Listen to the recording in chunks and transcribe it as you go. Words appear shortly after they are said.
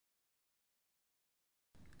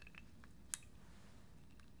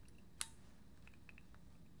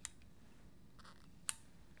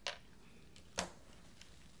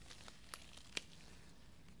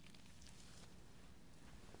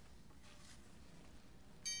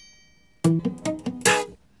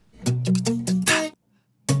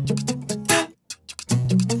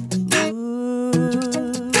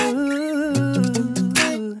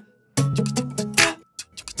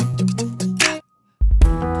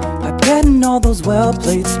Pipetting all those well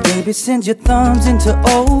plates, baby, send your thumbs into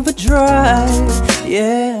overdrive,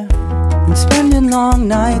 yeah. And spending long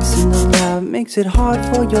nights in the lab makes it hard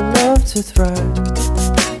for your love to thrive.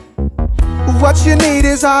 What you need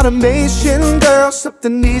is automation, girl,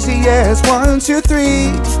 something easy as 1, 2,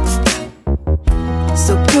 3.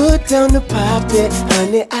 So put down the puppet,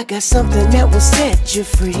 honey, I got something that will set you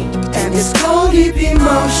free. And it's called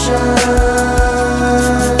epMotion.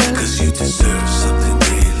 Cause you deserve something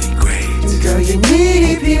really great. Girl, you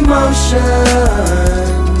need epMotion.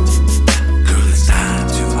 Girl, it's time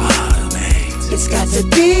to automate. It's got to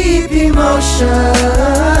be epMotion.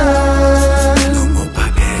 No more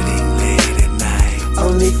pipetting late at night.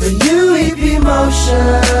 Only for you,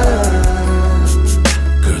 epMotion.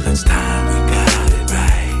 Girl, it's time we got it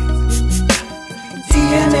right.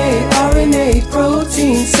 DNA, RNA,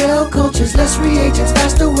 protein, cell cultures, less reagents,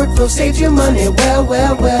 faster workflow, saves you money, well,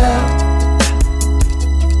 well, well.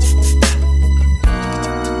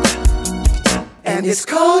 And it's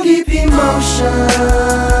called epMotion.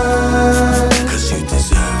 Cause you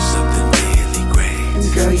deserve something really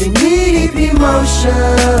great. Girl, you need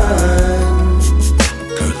epMotion.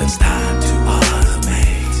 Girl, it's time to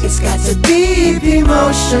automate. It's got to be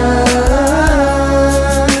epMotion.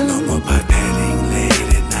 No more pipetting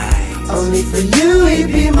late at night. Only for you,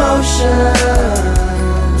 epMotion.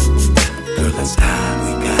 Girl, it's time